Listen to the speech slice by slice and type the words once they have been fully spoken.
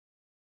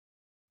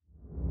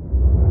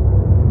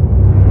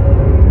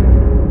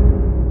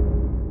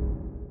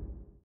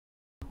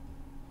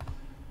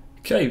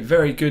Okay,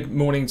 very good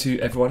morning to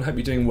everyone. Hope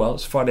you're doing well.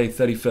 It's Friday,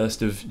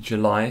 31st of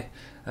July.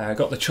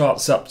 Got the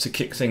charts up to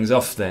kick things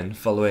off then,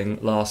 following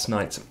last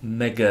night's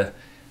mega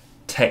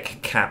tech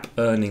cap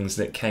earnings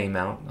that came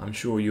out. I'm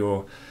sure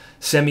you're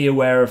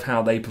semi-aware of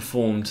how they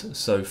performed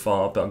so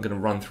far, but I'm going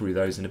to run through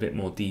those in a bit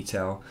more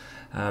detail.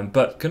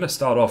 But going to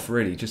start off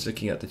really just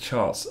looking at the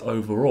charts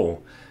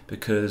overall,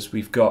 because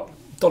we've got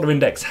dollar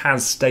index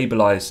has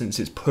stabilized since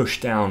it's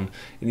pushed down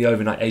in the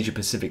overnight Asia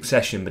Pacific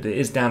session, but it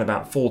is down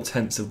about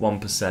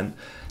 0.4%.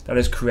 That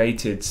has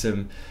created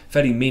some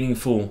fairly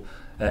meaningful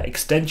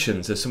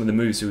extensions of some of the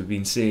moves that we've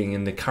been seeing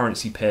in the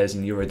currency pairs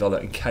in euro, dollar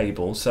and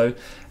cable. So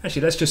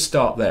actually let's just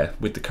start there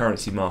with the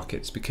currency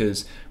markets,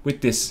 because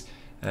with this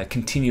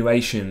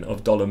continuation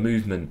of dollar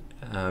movement,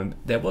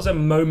 there was a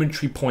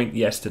momentary point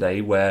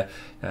yesterday where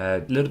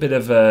a little bit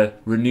of a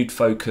renewed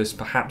focus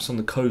perhaps on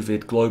the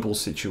COVID global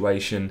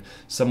situation,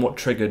 somewhat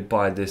triggered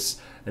by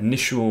this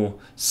initial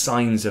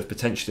signs of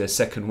potentially a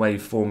second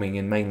wave forming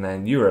in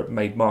mainland Europe,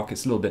 made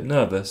markets a little bit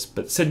nervous.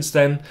 But since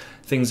then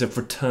things have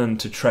returned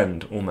to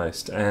trend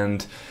almost,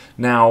 and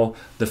now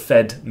the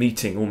Fed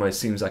meeting almost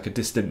seems like a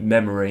distant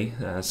memory.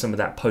 Some of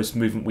that post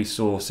movement we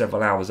saw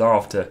several hours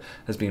after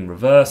has been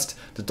reversed.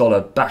 The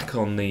dollar back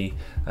on the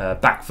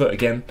back foot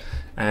again,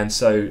 and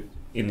so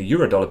in the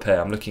euro dollar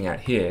pair I'm looking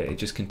at here, it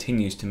just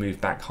continues to move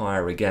back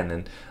higher again.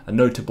 And a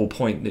notable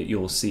point that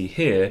you'll see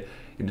here,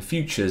 in the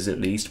futures at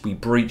least, we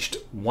breached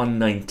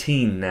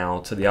 119 now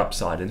to the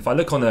upside. And if I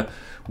look on a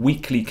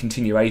weekly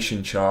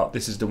continuation chart,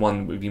 this is the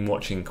one we've been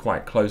watching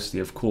quite closely,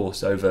 of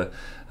course, over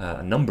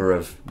a number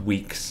of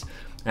weeks,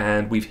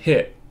 and we've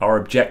hit our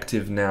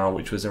objective now,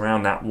 which was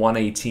around that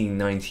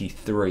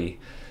 118.93.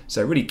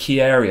 So really key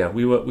area.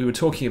 We were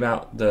talking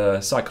about the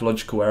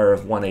psychological area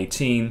of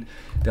 118.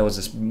 There was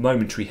this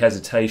momentary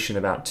hesitation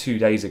about 2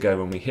 days ago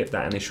when we hit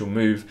that initial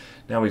move.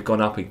 Now we've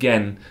gone up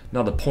again,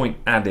 another point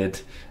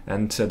added,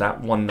 and to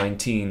that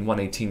 119,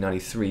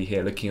 118.93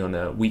 here, looking on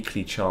a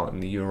weekly chart in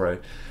the euro,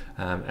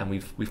 and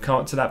we've come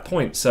up to that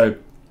point. So,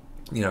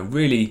 you know,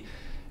 really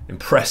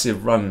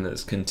impressive run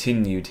that's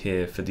continued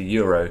here for the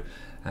euro.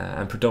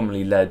 And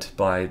predominantly led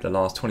by the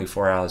last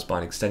 24 hours by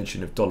an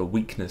extension of dollar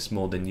weakness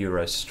more than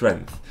euro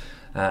strength.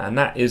 And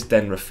that is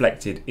then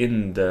reflected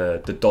in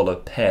the dollar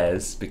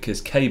pairs, because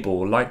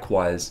cable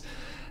likewise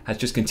has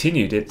just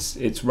continued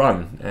its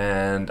run,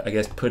 and I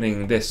guess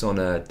putting this on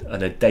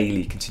a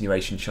daily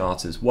continuation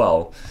chart as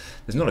well.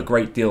 There's not a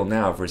great deal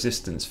now of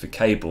resistance for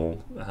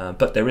cable,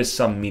 but there is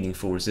some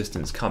meaningful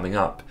resistance coming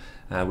up,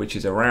 which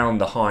is around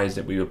the highs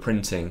that we were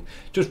printing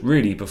just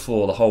really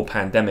before the whole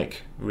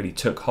pandemic really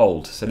took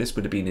hold. So this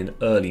would have been in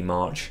early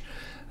March.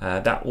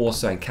 That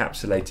also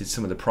encapsulated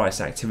some of the price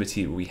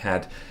activity we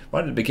had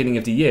right at the beginning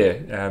of the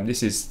year.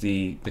 This is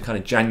the kind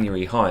of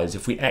January highs.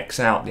 If we X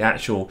out the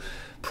actual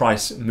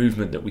price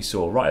movement that we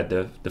saw right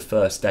at the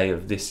first day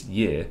of this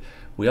year,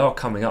 we are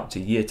coming up to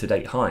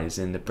year-to-date highs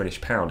in the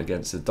British pound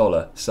against the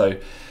dollar. So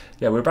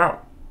yeah, we're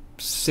about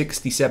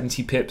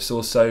 60-70 pips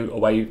or so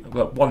away.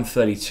 But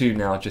 132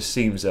 now just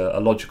seems a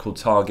logical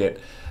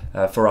target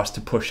for us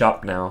to push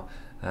up now.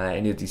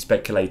 Any of these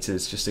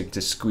speculators just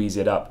to squeeze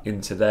it up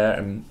into there,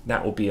 and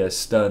that will be a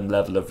stern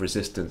level of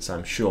resistance,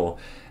 I'm sure.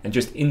 And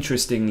just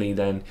interestingly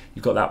then,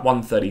 you've got that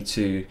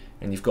 132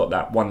 and you've got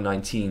that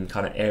 119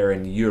 kind of area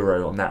in the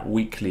euro on that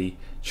weekly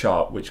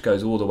chart, which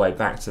goes all the way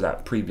back to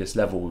that previous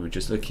level we were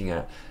just looking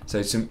at.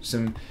 So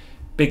some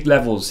big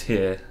levels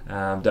here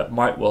that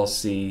might well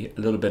see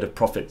a little bit of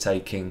profit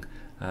taking,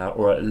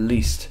 or at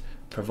least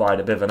provide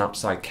a bit of an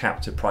upside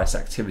cap to price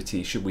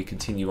activity should we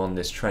continue on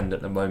this trend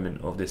at the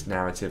moment of this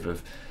narrative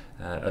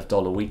of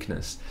dollar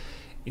weakness.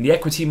 In the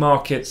equity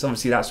markets,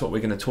 obviously that's what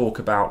we're going to talk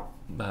about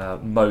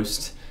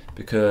most,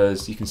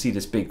 because you can see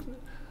this big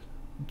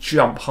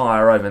jump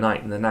higher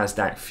overnight in the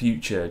Nasdaq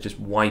future, just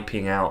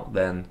wiping out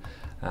then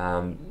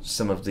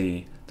some of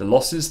the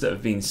losses that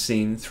have been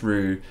seen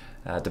through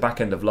the back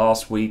end of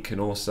last week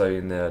and also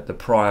in the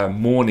prior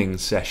morning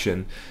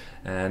session.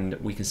 And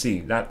we can see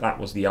that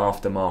was the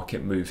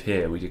aftermarket move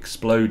here. We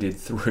exploded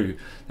through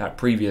that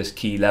previous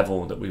key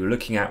level that we were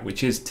looking at,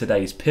 which is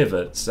today's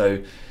pivot.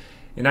 So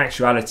in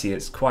actuality,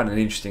 it's quite an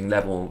interesting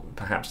level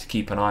perhaps to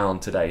keep an eye on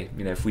today.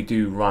 You know, if we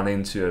do run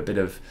into a bit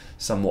of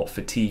somewhat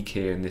fatigue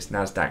here in this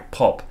Nasdaq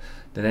pop,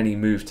 then any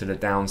move to the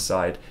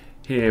downside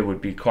here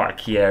would be quite a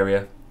key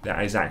area.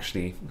 That is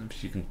actually,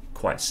 you can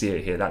quite see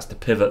it here, that's the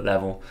pivot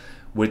level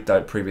with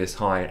that previous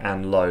high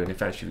and low. And in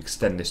fact, if you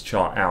extend this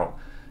chart out,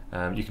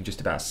 you can just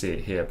about see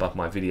it here above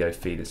my video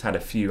feed. It's had a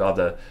few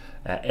other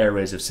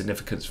areas of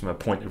significance from a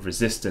point of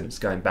resistance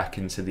going back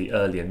into the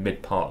early and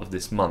mid part of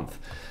this month.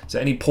 So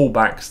any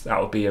pullbacks, that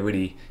would be a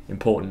really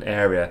important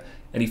area.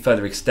 Any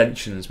further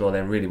extensions, well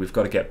then really we've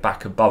got to get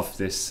back above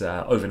this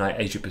overnight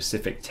Asia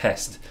Pacific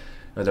test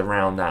at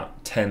around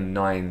that 10,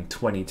 9,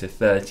 20 to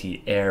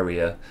 30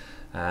 area.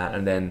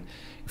 And then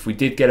if we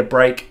did get a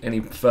break, any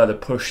further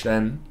push,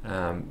 then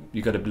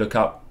you've got to look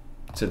up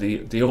to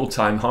the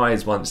all-time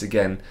highs once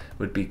again,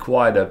 would be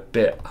quite a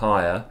bit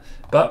higher,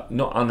 but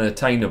not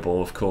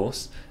unattainable, of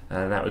course.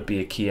 and that would be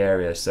a key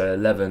area. So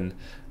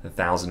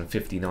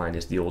 11,059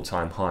 is the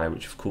all-time high,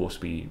 which of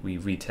course we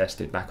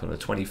retested back on the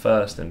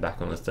 21st and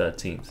back on the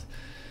 13th.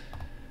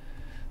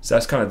 So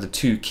that's kind of the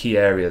two key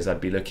areas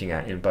I'd be looking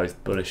at in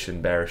both bullish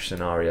and bearish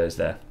scenarios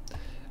there.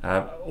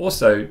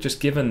 Also, just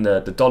given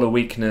the dollar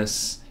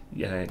weakness,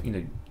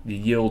 the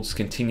yields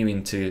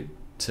continuing to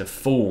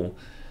fall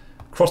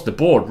across the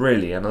board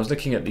really, and I was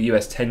looking at the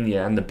US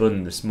 10-year and the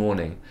Bund this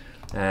morning,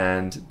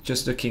 and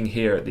just looking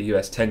here at the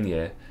US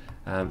 10-year,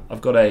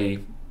 I've got a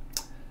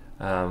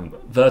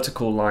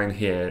vertical line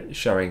here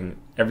showing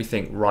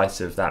everything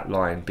right of that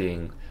line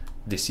being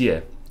this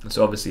year.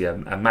 So obviously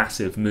a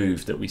massive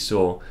move that we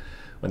saw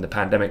when the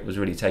pandemic was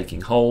really taking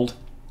hold,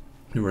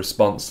 the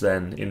response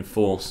then in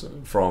force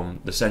from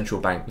the central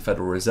bank, the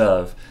Federal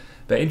Reserve.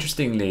 But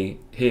interestingly,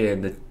 here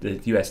in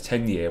the US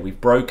 10-year, we've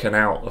broken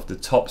out of the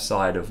top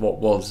side of what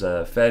was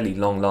a fairly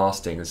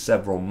long-lasting and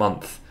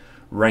several-month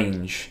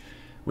range,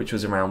 which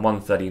was around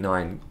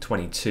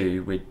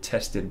 139.22. We'd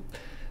tested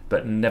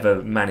but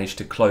never managed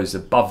to close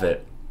above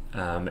it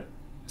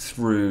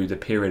through the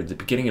period at the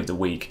beginning of the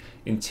week,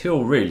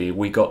 until really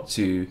we got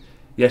to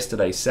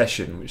yesterday's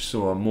session, which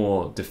saw a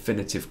more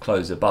definitive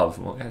close above.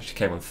 Well, it actually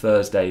came on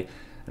Thursday,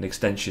 an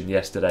extension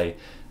yesterday,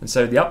 and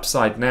so the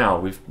upside now,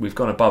 we've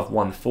gone above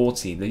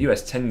 140. The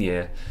US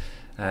 10-year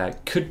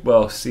could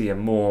well see a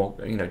more,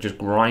 just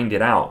grind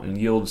it out, and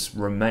yields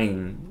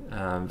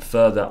remain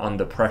further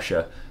under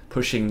pressure,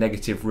 pushing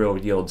negative real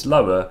yields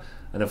lower.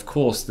 And of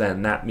course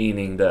then that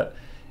meaning that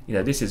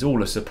this is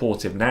all a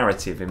supportive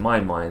narrative in my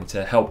mind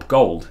to help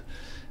gold.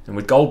 And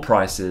with gold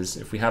prices,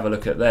 if we have a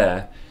look at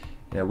there,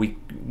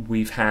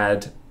 we've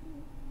had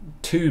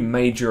two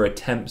major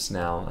attempts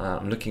now.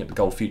 I'm looking at the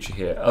gold future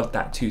here of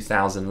that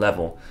 2000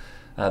 level.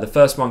 The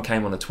first one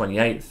came on the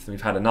 28th.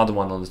 We've had another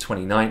one on the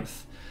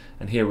 29th,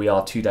 and here we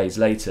are 2 days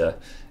later,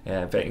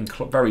 in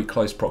very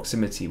close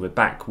proximity. We're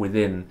back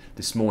within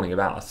this morning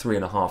about a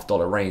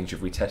 $3.50 range of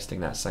retesting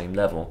that same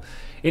level.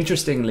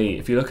 Interestingly,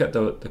 if you look at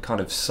the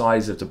kind of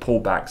size of the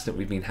pullbacks that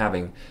we've been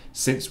having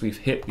since we've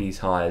hit these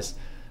highs,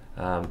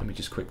 let me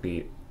just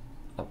quickly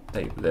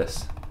update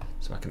this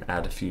so I can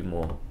add a few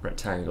more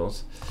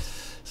rectangles.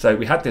 So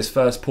we had this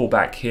first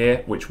pullback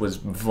here, which was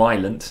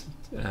violent.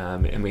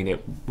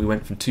 We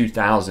went from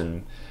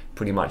 2,000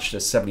 pretty much to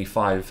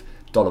 $75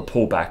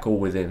 pullback, all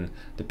within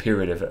the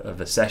period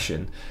of a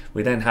session.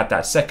 We then had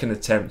that second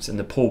attempt, and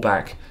the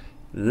pullback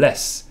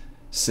less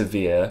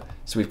severe.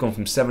 So we've gone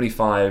from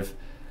 75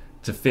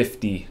 to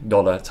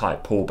 $50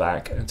 type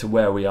pullback to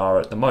where we are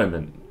at the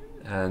moment.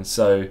 And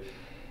so,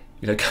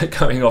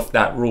 going off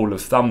that rule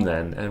of thumb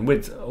then, and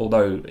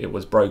although it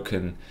was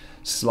broken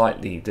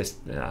slightly, this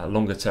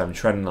longer term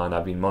trend line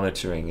I've been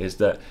monitoring is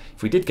that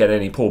if we did get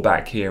any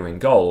pullback here in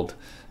gold,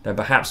 then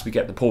perhaps we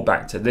get the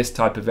pullback to this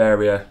type of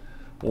area,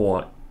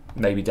 or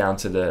maybe down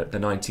to the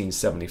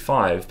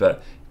 1975,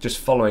 but just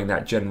following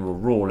that general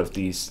rule of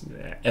these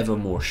ever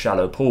more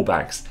shallow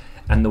pullbacks,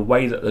 and the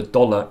way that the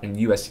dollar and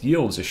US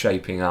yields are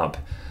shaping up,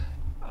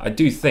 I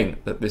do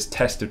think that this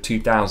test of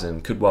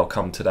 2000 could well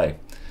come today.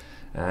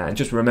 And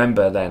just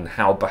remember then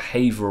how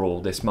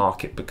behavioral this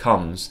market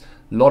becomes.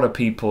 A lot of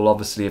people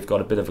obviously have got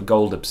a bit of a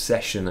gold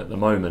obsession at the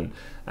moment,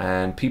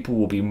 and people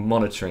will be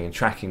monitoring and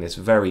tracking this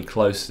very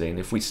closely. And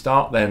if we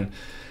start then,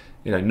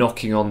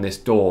 knocking on this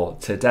door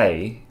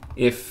today,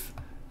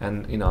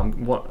 I'm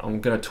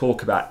going to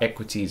talk about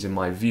equities in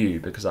my view,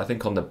 because I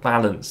think on the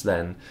balance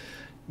then,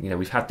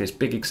 we've had this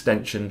big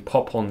extension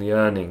pop on the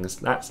earnings.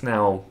 That's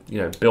now,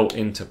 built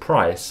into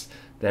price.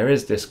 There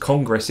is this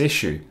Congress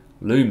issue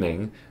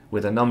looming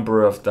with a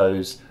number of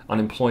those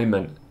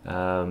unemployment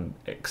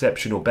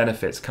exceptional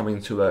benefits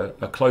coming to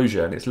a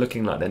closure, and it's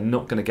looking like they're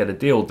not going to get a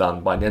deal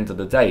done by the end of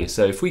the day.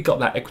 So if we got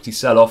that equity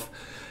sell-off,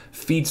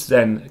 feeds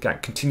then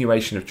that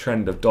continuation of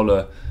trend of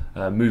dollar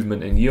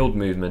movement and yield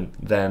movement,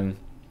 then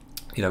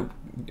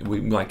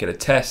we might get a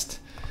test,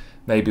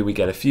 maybe we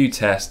get a few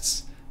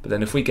tests, but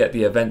then if we get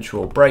the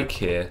eventual break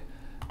here,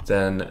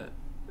 then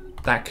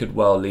that could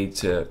well lead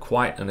to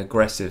quite an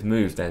aggressive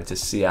move then to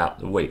see out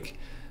the week.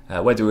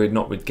 Whether or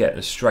not we'd get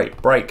a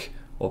straight break,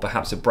 or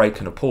perhaps a break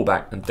and a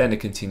pullback and then a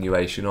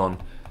continuation on,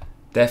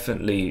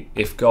 definitely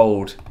if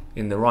gold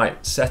in the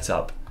right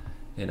setup,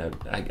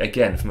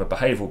 again from a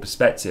behavioral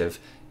perspective,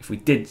 if we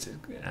did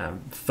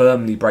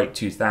firmly break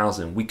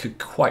 2000, we could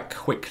quite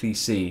quickly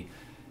see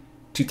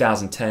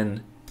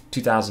 2010,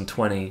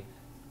 2020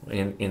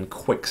 in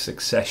quick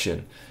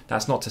succession.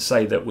 That's not to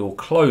say that we'll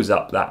close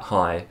up that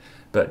high,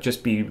 but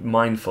just be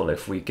mindful,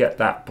 if we get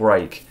that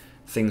break,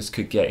 things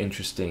could get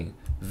interesting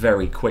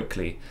very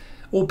quickly.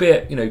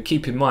 Albeit,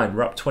 keep in mind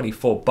we're up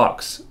 24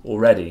 bucks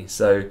already.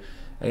 So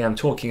I'm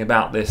talking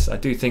about this. I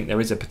do think there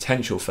is a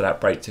potential for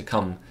that break to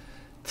come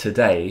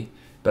today,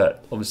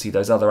 but obviously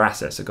those other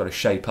assets have got to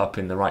shape up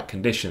in the right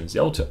conditions.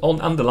 The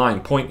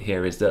underlying point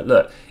here is that,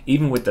 look,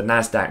 even with the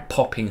Nasdaq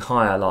popping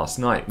higher last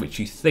night, which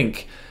you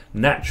think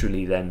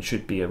naturally then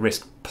should be a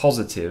risk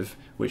positive,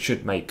 which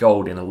should make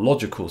gold in a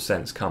logical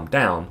sense come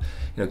down,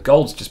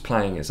 gold's just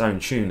playing its own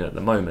tune at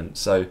the moment.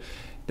 So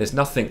there's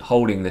nothing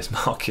holding this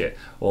market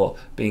or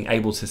being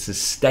able to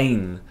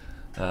sustain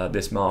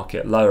this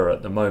market lower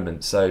at the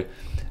moment. So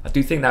I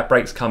do think that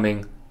break's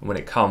coming. When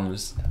it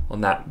comes on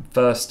that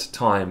first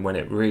time when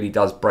it really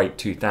does break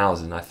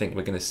 2000, I think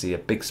we're going to see a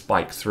big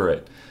spike through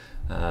it.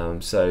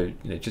 So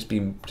just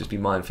be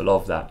mindful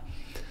of that.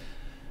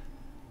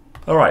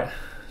 All right,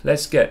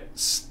 let's get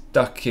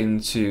stuck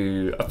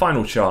into a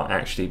final chart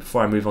actually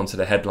before I move on to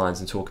the headlines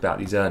and talk about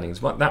these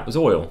earnings. That was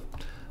oil.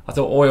 I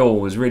thought oil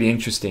was really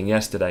interesting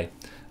yesterday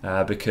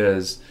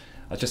because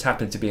I just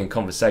happened to be in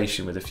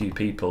conversation with a few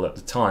people at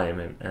the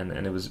time,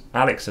 and it was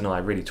Alex and I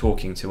really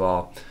talking to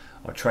our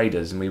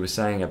traders, and we were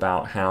saying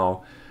about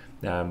how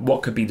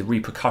what could be the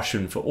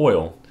repercussion for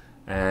oil.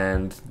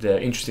 And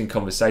the interesting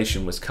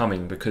conversation was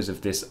coming because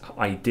of this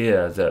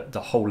idea that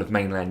the whole of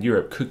mainland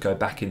Europe could go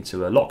back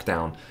into a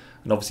lockdown,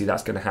 and obviously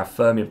that's going to have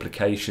firm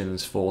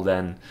implications for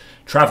then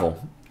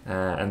travel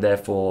and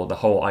therefore the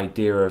whole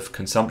idea of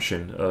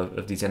consumption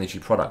of these energy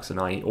products, and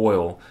i.e.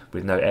 oil,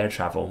 with no air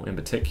travel in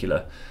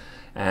particular.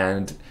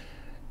 And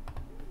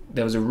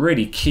there was a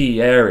really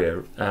key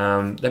area.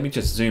 Let me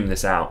just zoom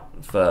this out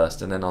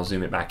first and then I'll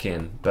zoom it back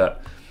in.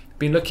 But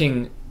been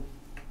looking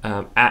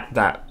at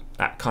that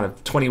kind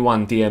of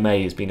 21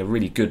 DMA has been a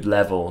really good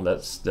level.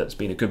 That's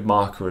been a good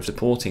marker of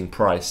supporting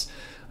price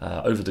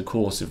over the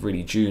course of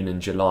really June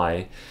and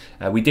July.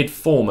 We did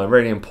form a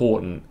really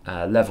important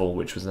level,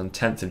 which was on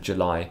 10th of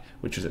July,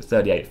 which was at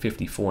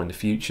 38.54 in the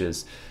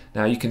futures.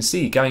 Now you can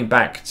see, going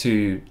back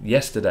to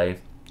yesterday,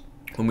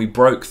 when we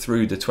broke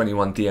through the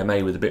 21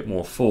 DMA with a bit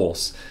more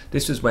force,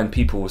 this was when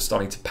people were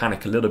starting to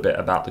panic a little bit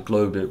about the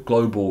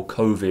global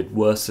COVID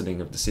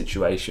worsening of the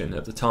situation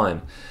at the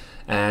time.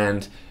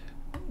 And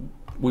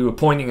we were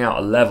pointing out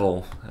a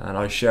level, and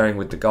I was sharing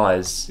with the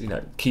guys,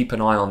 keep an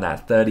eye on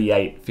that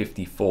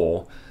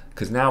 38.54,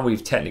 because now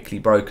we've technically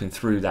broken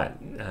through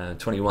that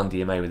 21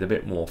 DMA with a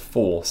bit more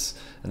force,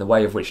 and the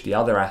way of which the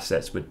other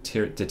assets were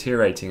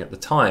deteriorating at the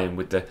time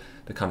with the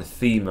kind of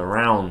theme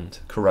around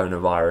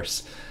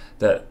coronavirus,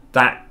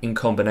 that in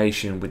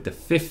combination with the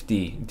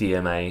 50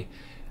 DMA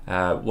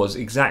was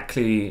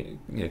exactly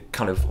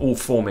kind of all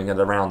forming at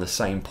around the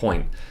same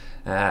point.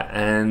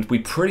 And we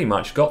pretty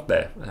much got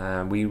there.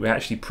 We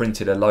actually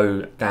printed a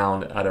low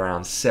down at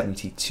around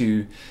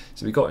 72,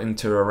 so we got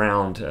into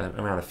around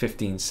a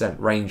 15-cent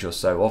range or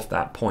so off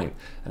that point,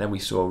 and then we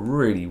saw a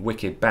really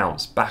wicked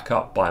bounce back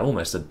up by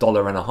almost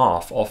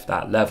 $1.50 off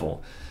that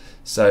level.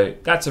 So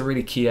that's a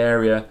really key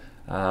area.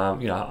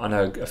 I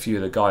know a few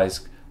of the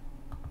guys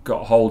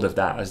got hold of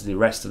that as the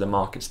rest of the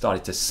market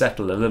started to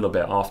settle a little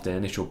bit after the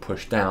initial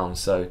push down.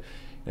 So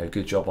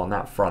good job on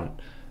that front.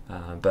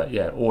 But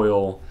yeah,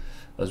 oil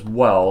as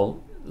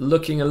well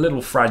looking a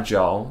little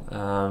fragile,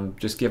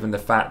 just given the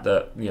fact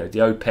that the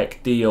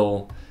OPEC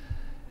deal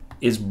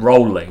is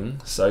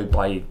rolling, so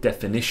by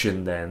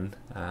definition then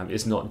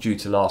it's not due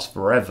to last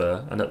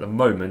forever, and at the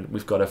moment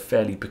we've got a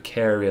fairly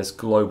precarious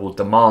global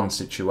demand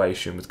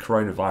situation with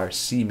coronavirus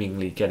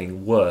seemingly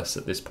getting worse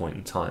at this point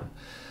in time.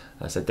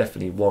 So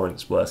definitely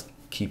warrants worth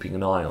keeping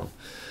an eye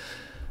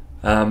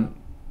on.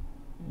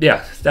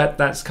 Yeah,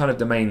 that's kind of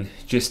the main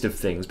gist of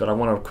things, but I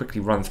want to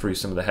quickly run through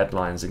some of the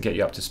headlines and get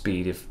you up to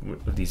speed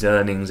of these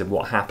earnings and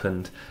what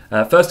happened.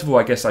 First of all,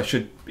 I guess I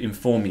should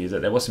inform you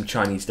that there was some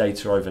Chinese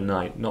data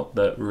overnight, not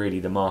that really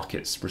the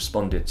markets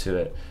responded to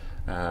it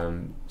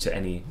to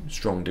any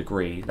strong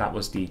degree. That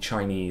was the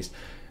Chinese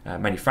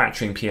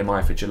manufacturing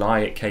PMI for July.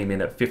 It came in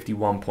at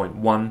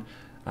 51.1.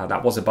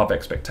 That was above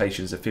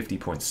expectations of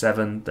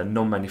 50.7. The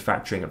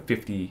non-manufacturing at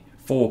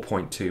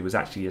 54.2 was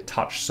actually a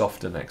touch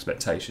softer than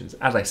expectations.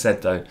 As I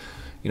said though,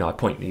 I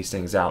point these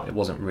things out. It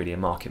wasn't really a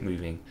market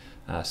moving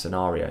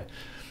scenario.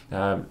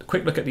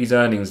 Quick look at these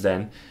earnings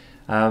then.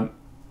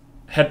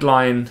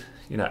 Headline,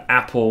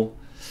 Apple,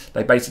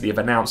 they basically have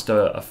announced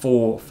a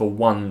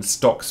 4-for-1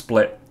 stock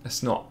split.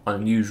 It's not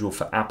unusual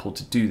for Apple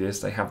to do this.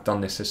 They have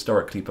done this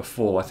historically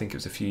before. I think it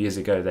was a few years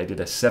ago they did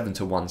a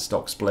 7-to-1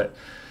 stock split.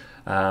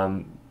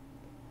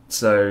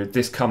 So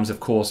this comes,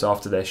 of course,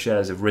 after their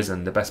shares have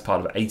risen the best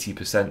part of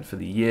 80% for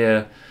the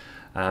year.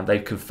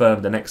 They've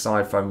confirmed the next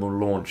iPhone will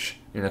launch,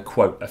 in a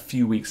quote, a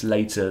few weeks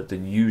later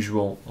than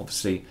usual.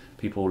 Obviously,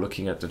 people are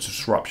looking at the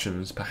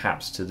disruptions,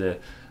 perhaps, to the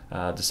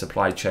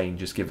supply chain,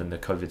 just given the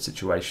COVID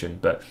situation.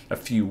 But a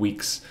few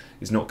weeks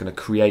is not going to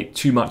create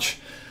too much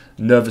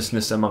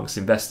nervousness amongst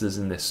investors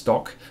in this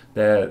stock.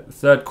 Their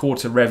third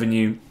quarter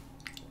revenue,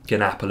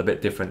 again, Apple a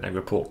bit different. They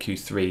report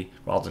Q3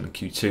 rather than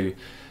Q2.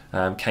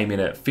 Came in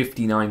at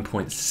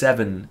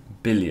 59.7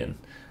 billion.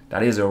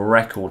 That is a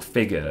record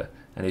figure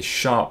and is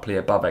sharply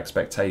above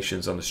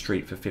expectations on the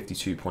street for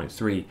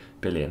 52.3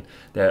 billion.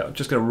 They're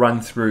just going to run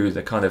through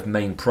the kind of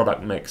main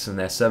product mix and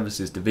their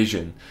services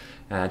division,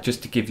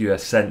 just to give you a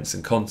sense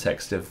and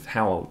context of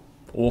how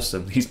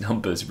awesome these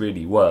numbers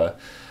really were.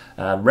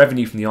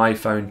 Revenue from the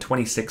iPhone,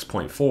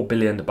 26.4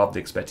 billion, above the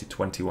expected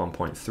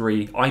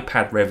 21.3.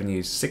 iPad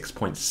revenues,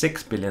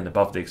 6.6 billion,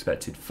 above the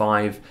expected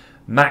 5.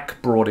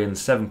 Mac brought in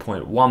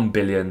 7.1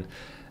 billion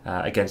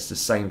against the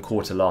same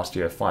quarter last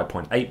year of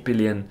 5.8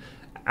 billion.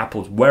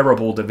 Apple's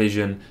wearable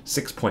division,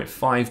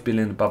 6.5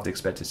 billion, above the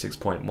expected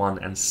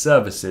 6.1, and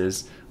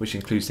services, which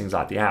includes things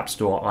like the App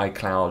Store,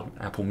 iCloud,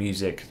 Apple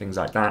Music, things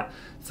like that,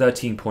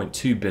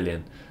 13.2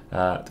 billion,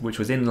 which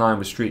was in line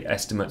with street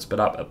estimates, but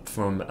up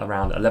from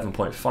around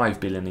 11.5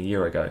 billion a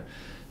year ago.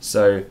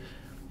 So,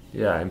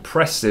 yeah,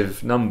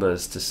 impressive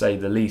numbers to say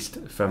the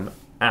least from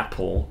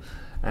Apple.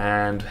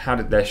 And how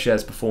did their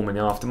shares perform in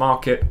the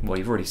aftermarket? Well,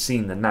 you've already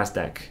seen the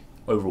Nasdaq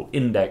overall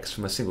index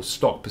from a single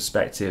stock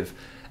perspective.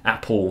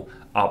 Apple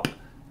up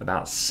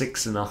about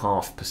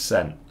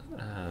 6.5%.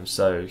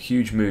 So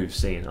huge move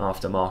seen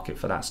aftermarket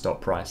for that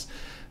stock price.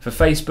 For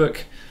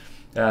Facebook,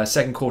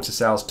 second quarter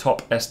sales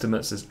top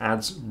estimates as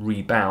ads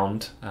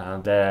rebound.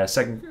 Their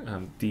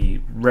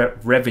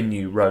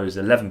revenue rose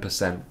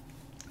 11%,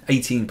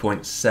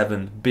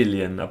 18.7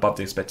 billion, above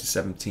the expected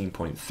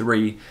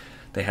 17.3.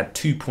 They had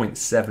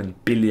 2.7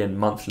 billion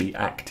monthly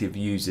active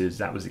users.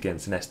 That was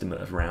against an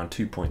estimate of around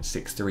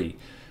 2.63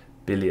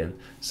 billion.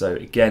 So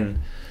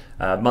again,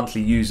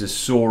 monthly users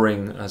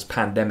soaring as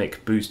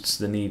pandemic boosts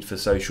the need for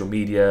social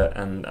media,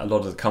 and a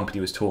lot of the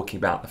company was talking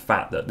about the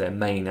fact that their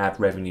main ad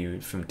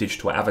revenue from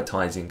digital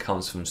advertising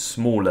comes from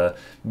smaller,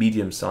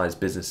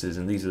 medium-sized businesses,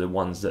 and these are the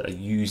ones that are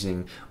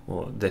using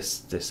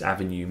this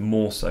avenue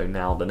more so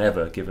now than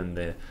ever, given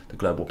the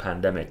global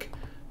pandemic.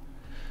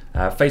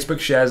 Facebook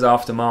shares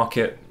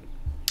aftermarket,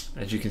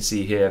 as you can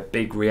see here,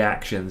 big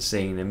reaction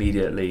seen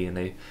immediately,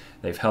 and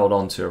they've held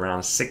on to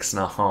around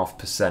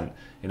 6.5%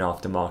 in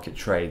aftermarket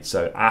trade.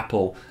 So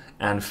Apple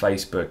and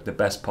Facebook, the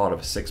best part of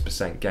a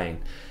 6%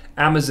 gain.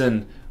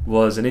 Amazon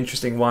was an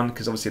interesting one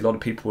because obviously a lot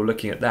of people were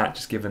looking at that,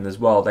 just given as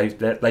well they've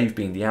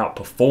been the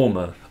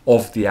outperformer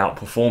of the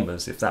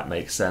outperformers, if that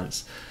makes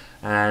sense.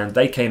 And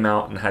they came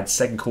out and had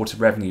second quarter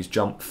revenues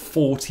jump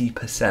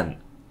 40%.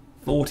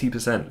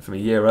 40% from a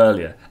year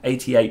earlier,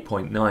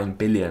 88.9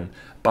 billion,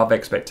 above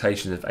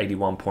expectations of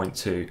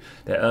 81.2.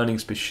 Their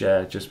earnings per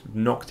share just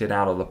knocked it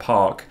out of the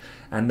park,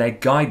 and their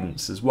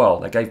guidance as well.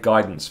 They gave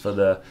guidance for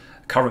the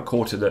current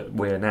quarter that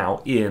we're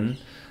now in,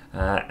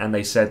 and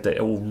they said that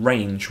it will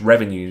range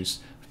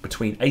revenues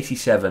between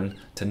 87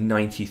 to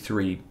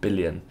 93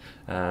 billion.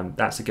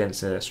 That's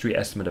against a street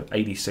estimate of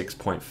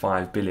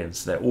 86.5 billion.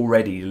 So they're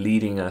already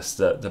leading us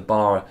that the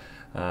bar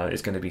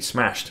is going to be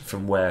smashed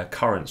from where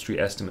current street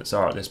estimates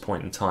are at this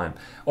point in time.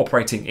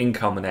 Operating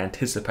income and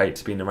anticipate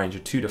to be in the range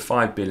of 2 to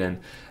 5 billion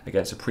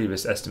against a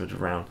previous estimate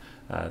of around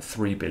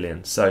 3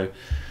 billion. So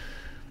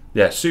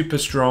yeah, super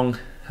strong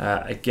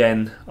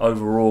again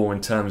overall in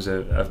terms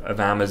of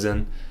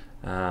Amazon.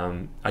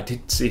 I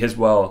did see as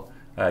well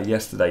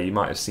yesterday, you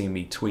might have seen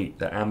me tweet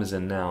that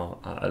Amazon now,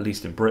 at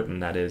least in Britain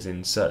that is,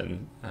 in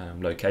certain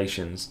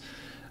locations,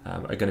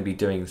 are going to be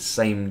doing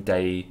same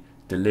day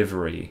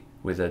delivery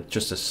with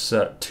just a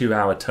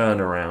 2-hour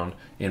turnaround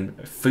in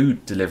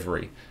food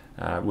delivery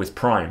with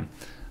Prime.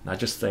 And I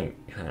just think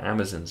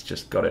Amazon's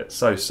just got it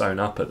so sewn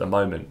up at the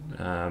moment.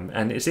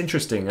 And it's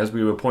interesting, as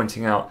we were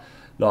pointing out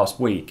last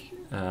week,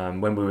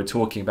 when we were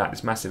talking about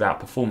this massive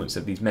outperformance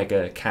of these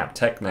mega cap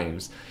tech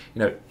names,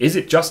 is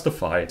it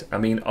justified? I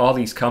mean, are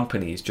these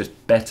companies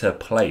just better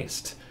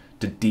placed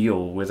to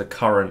deal with a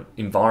current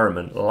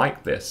environment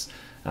like this?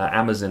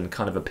 Amazon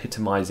kind of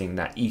epitomizing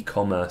that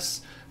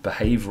e-commerce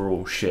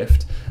behavioral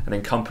shift, and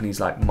then companies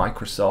like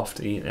Microsoft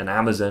and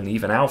Amazon,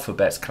 even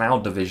Alphabet's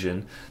cloud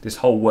division, this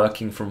whole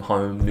working from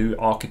home, new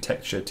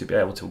architecture to be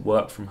able to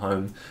work from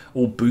home,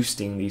 all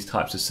boosting these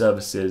types of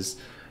services.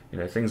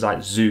 Things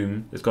like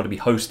Zoom, it's got to be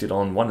hosted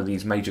on one of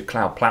these major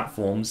cloud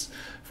platforms,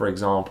 for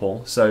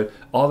example. So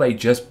are they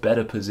just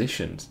better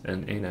positioned,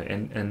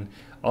 and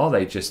are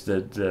they just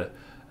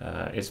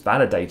it's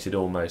validated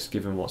almost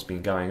given what's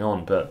been going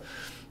on? But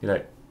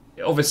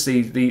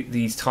obviously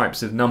these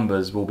types of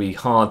numbers will be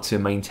hard to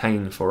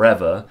maintain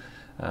forever.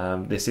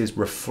 This is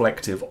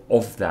reflective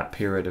of that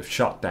period of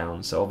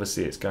shutdown, so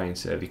obviously it's going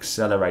to have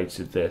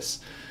accelerated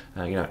this.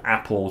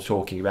 Apple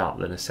talking about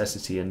the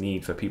necessity and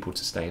need for people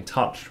to stay in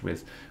touch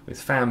with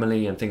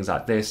family and things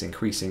like this,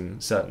 increasing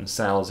certain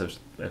sales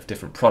of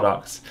different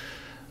products.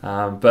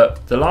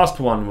 But the last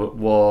one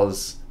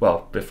was,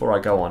 well, before I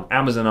go on,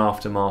 Amazon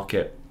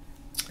aftermarket.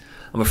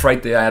 I'm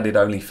afraid they added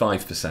only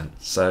 5%.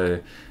 So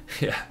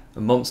yeah, a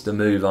monster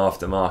move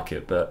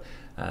aftermarket, but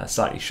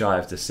slightly shy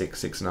of the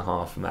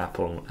 6.5 from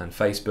Apple and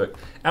Facebook.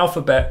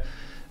 Alphabet,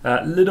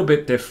 a little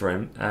bit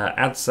different.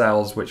 Ad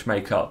sales, which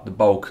make up the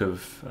bulk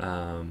of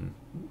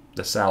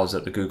the sales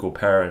at the Google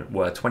parent,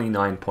 were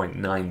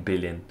 29.9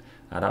 billion.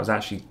 That was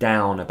actually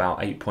down about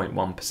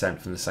 8.1%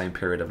 from the same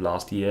period of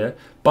last year.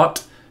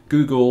 But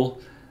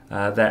Google,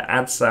 their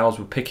ad sales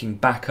were picking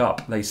back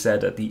up, they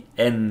said, at the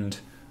end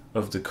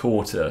of the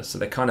quarter. So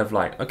they're kind of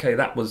like, okay,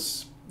 that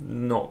was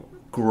not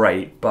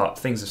great, but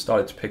things have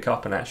started to pick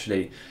up, and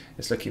actually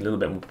it's looking a little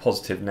bit more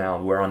positive now,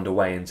 and we're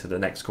underway into the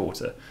next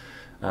quarter.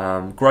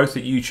 Growth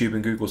at YouTube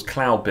and Google's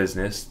cloud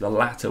business, the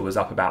latter was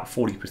up about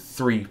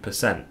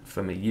 43%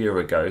 from a year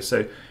ago.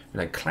 So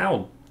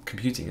cloud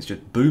computing is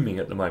just booming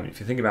at the moment. If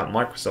you think about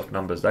Microsoft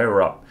numbers, they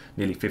were up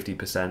nearly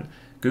 50%.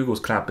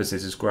 Google's cloud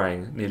business is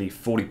growing nearly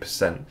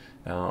 40%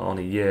 on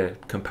a year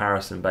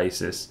comparison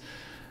basis.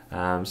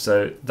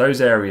 So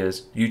those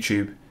areas,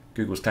 YouTube,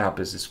 Google's cloud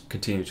business,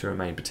 continue to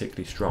remain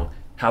particularly strong.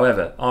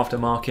 However,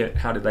 aftermarket,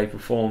 how did they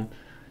perform?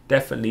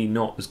 Definitely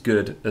not as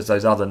good as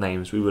those other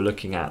names we were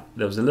looking at.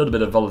 There was a little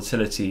bit of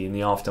volatility in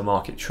the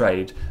aftermarket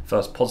trade,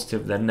 first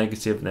positive, then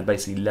negative, and then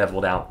basically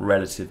leveled out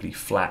relatively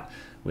flat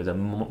with a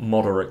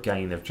moderate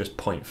gain of just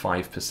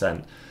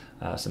 0.5%.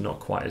 So not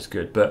quite as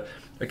good. But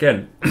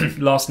again,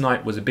 last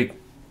night was a big,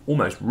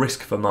 almost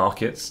risk for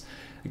markets.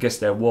 I guess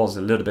there was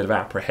a little bit of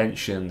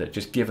apprehension that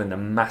just given the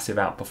massive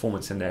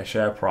outperformance in their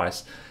share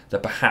price,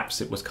 that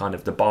perhaps it was kind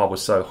of the bar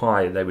was so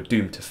high they were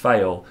doomed to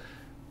fail.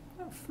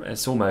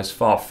 It's almost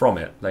far from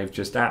it. They've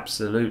just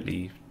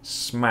absolutely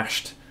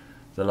smashed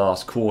the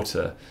last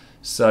quarter.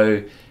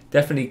 So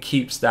definitely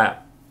keeps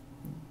that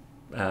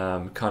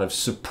kind of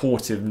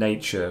supportive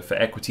nature for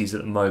equities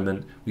at the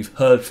moment. We've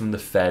heard from the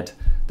Fed.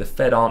 The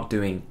Fed aren't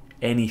doing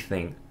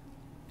anything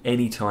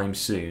anytime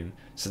soon.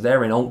 So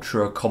they're in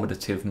ultra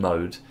accommodative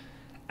mode.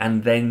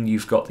 And then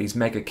you've got these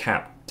mega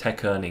cap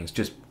tech earnings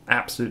just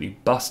absolutely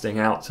busting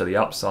out to the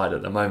upside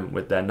at the moment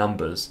with their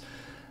numbers.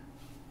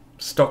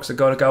 Stocks are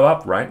going to go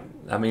up, right?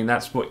 I mean,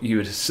 that's what you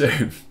would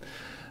assume.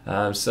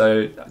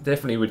 So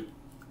definitely would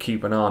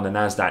keep an eye on the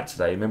Nasdaq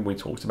today. Remember we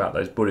talked about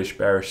those bullish,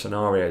 bearish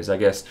scenarios. I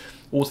guess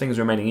all things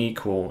remaining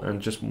equal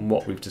and just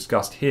what we've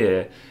discussed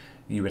here,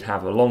 you would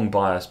have a long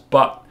bias.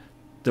 But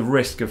the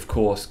risk, of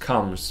course,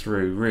 comes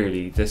through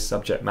really this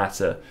subject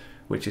matter,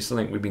 which is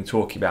something we've been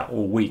talking about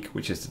all week,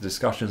 which is the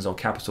discussions on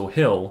Capitol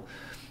Hill,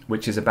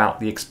 which is about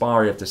the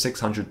expiry of the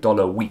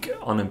 $600 week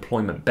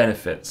unemployment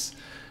benefits.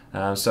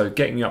 So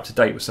getting you up to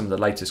date with some of the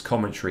latest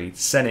commentary,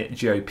 Senate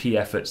GOP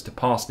efforts to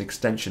pass an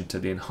extension to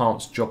the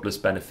enhanced jobless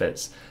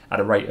benefits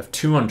at a rate of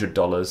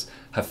 $200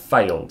 have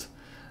failed.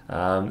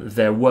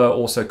 There were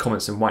also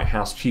comments in White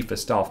House Chief of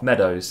Staff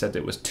Meadows said that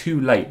it was too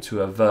late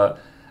to avert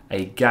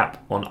a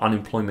gap on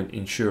unemployment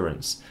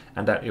insurance,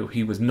 and that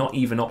he was not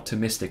even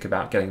optimistic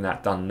about getting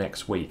that done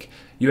next week.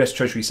 US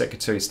Treasury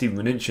Secretary Steven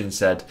Mnuchin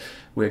said,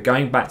 "We're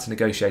going back to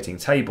negotiating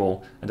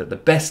table, and that the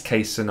best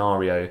case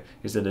scenario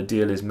is that a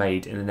deal is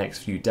made in the next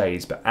few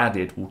days, but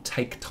added will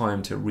take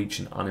time to reach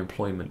an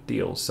unemployment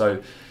deal." So,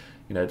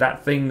 you know,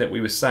 that thing that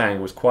we were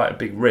saying was quite a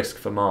big risk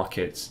for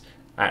markets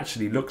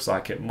actually looks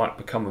like it might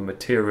become a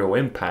material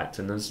impact,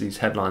 and as these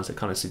headlines are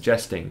kind of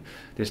suggesting,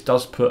 this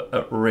does put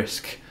at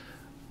risk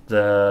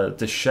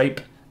the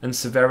shape and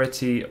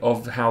severity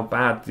of how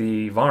bad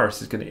the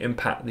virus is going to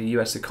impact the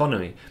US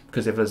economy.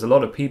 Because if there's a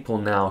lot of people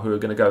now who are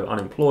going to go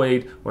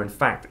unemployed or in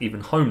fact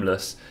even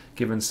homeless,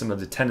 given some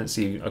of the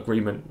tenancy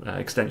agreement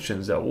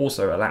extensions that are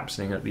also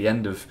elapsing at the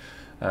end of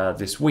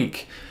this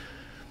week,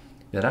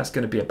 that's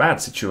going to be a bad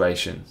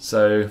situation.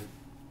 So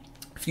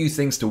a few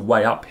things to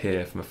weigh up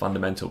here from a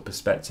fundamental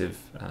perspective.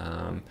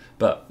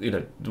 But you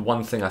know, the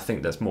one thing I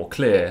think that's more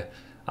clear,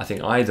 I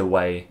think either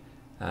way,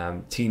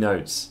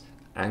 T-notes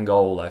and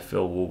gold, I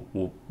feel,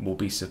 will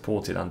be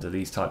supported under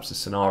these types of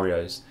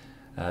scenarios.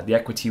 The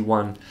equity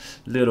one,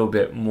 a little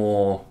bit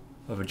more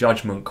of a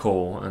judgment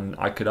call, and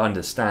I could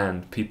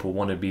understand people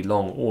want to be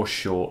long or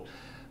short,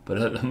 but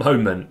at the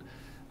moment,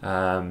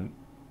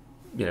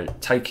 you know,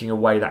 taking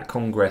away that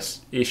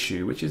Congress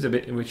issue, which is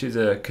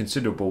a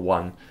considerable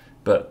one,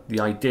 but the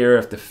idea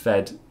of the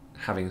Fed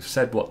having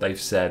said what they've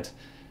said,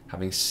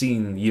 having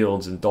seen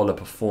yields and dollar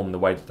perform the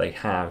way that they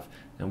have,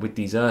 and with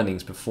these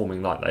earnings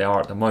performing like they are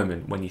at the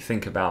moment, when you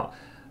think about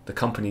the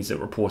companies that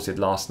reported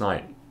last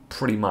night,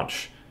 pretty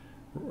much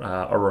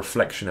a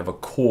reflection of a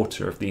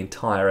quarter of the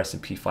entire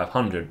S&P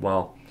 500.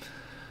 Well,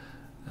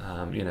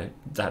 you know,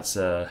 that's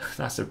a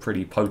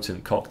pretty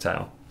potent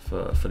cocktail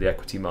for the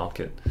equity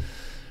market.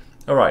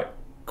 All right,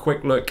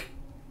 quick look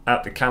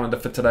at the calendar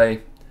for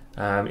today.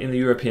 In the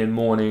European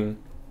morning,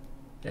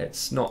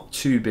 it's not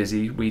too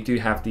busy. We do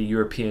have the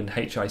European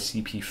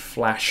HICP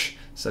flash,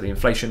 so the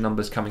inflation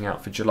numbers coming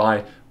out for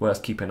July,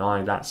 worth keeping an eye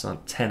on. That's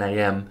at 10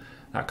 a.m.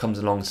 That comes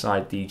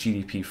alongside the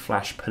GDP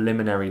flash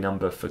preliminary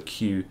number for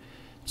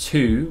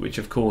Q2, which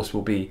of course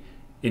will be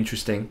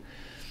interesting.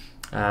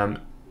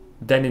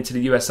 Then into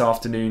the US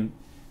afternoon,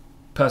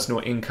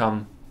 personal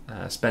income,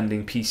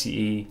 spending,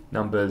 PCE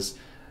numbers.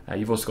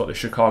 You've also got the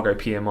Chicago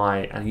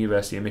PMI and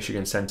University of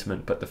Michigan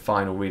sentiment, but the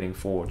final reading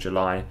for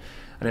July.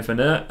 And if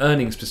an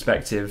earnings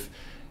perspective,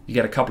 you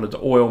get a couple of the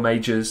oil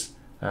majors,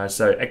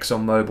 so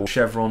ExxonMobil,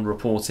 Chevron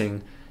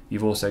reporting.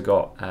 You've also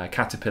got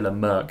Caterpillar,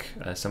 Merck,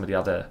 some of the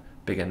other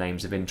bigger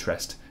names of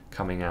interest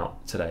coming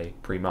out today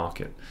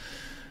pre-market.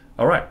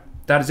 All right,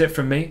 that is it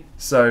from me.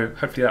 So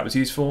hopefully that was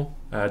useful.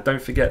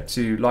 Don't forget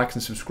to like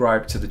and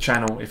subscribe to the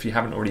channel if you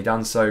haven't already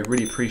done so.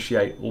 Really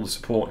appreciate all the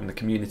support in the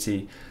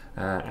community,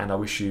 and I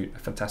wish you a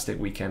fantastic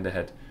weekend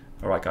ahead.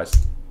 All right,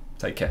 guys,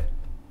 take care.